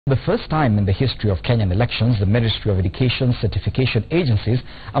The first time in the history of Kenyan elections, the Ministry of Education certification agencies,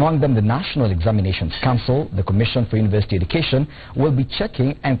 among them the National Examinations Council, the Commission for University Education, will be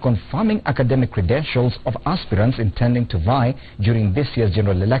checking and confirming academic credentials of aspirants intending to vie during this year's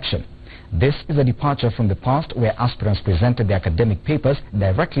general election. This is a departure from the past where aspirants presented their academic papers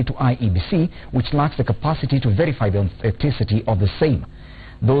directly to IEBC, which lacks the capacity to verify the authenticity of the same.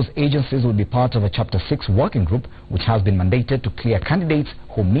 Those agencies will be part of a Chapter 6 working group which has been mandated to clear candidates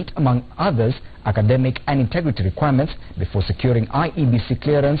who meet, among others, academic and integrity requirements before securing IEBC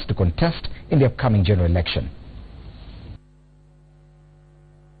clearance to contest in the upcoming general election.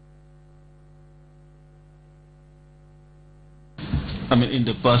 I mean, in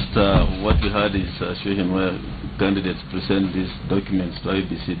the past, what we had is a situation where candidates present these documents to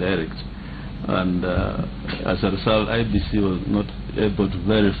IEBC direct, and as a result, IEBC was not able to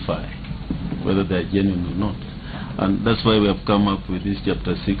verify whether they are genuine or not. And that's why we have come up with this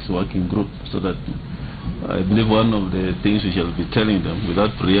Chapter 6 working group, so that I believe one of the things we shall be telling them,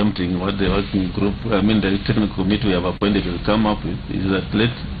 without preempting what the working group, the technical committee we have appointed will come up with, is that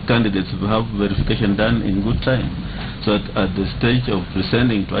let candidates have verification done in good time, so that at the stage of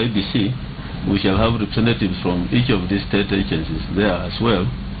presenting to IEBC, we shall have representatives from each of these state agencies there as well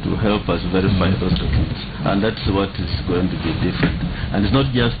to help us verify those documents. And that's what is going to be different. And it's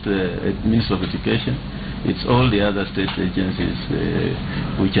not just a Ministry of Education, it's all the other state agencies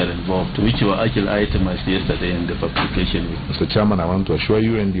which are involved, which were actually itemized yesterday in the publication. Mr. Chairman, I want to assure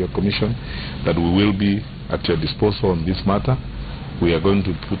you and your commission that we will be at your disposal on this matter. We are going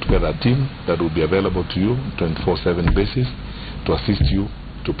to put together a team that will be available to you 24/7 basis to assist you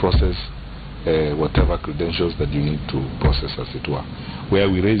to process whatever credentials that you need to process, as it were. Where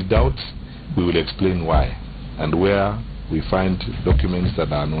we raise doubts, we will explain why. And where we find documents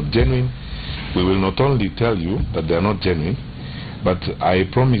that are not genuine, we will not only tell you that they are not genuine, but I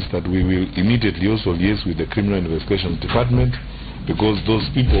promise that we will immediately also liaise with the Criminal Investigation Department, because those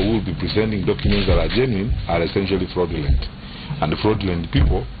people who will be presenting documents that are genuine are essentially fraudulent. And the fraudulent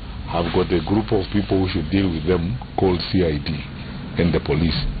people have got a group of people who should deal with them called CID and the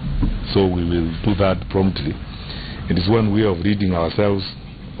police. So we will do that promptly. It is one way of ridding ourselves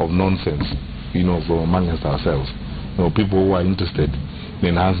of nonsense, from amongst ourselves. People who are interested in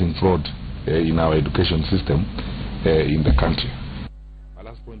enhancing fraud in our education system in the country.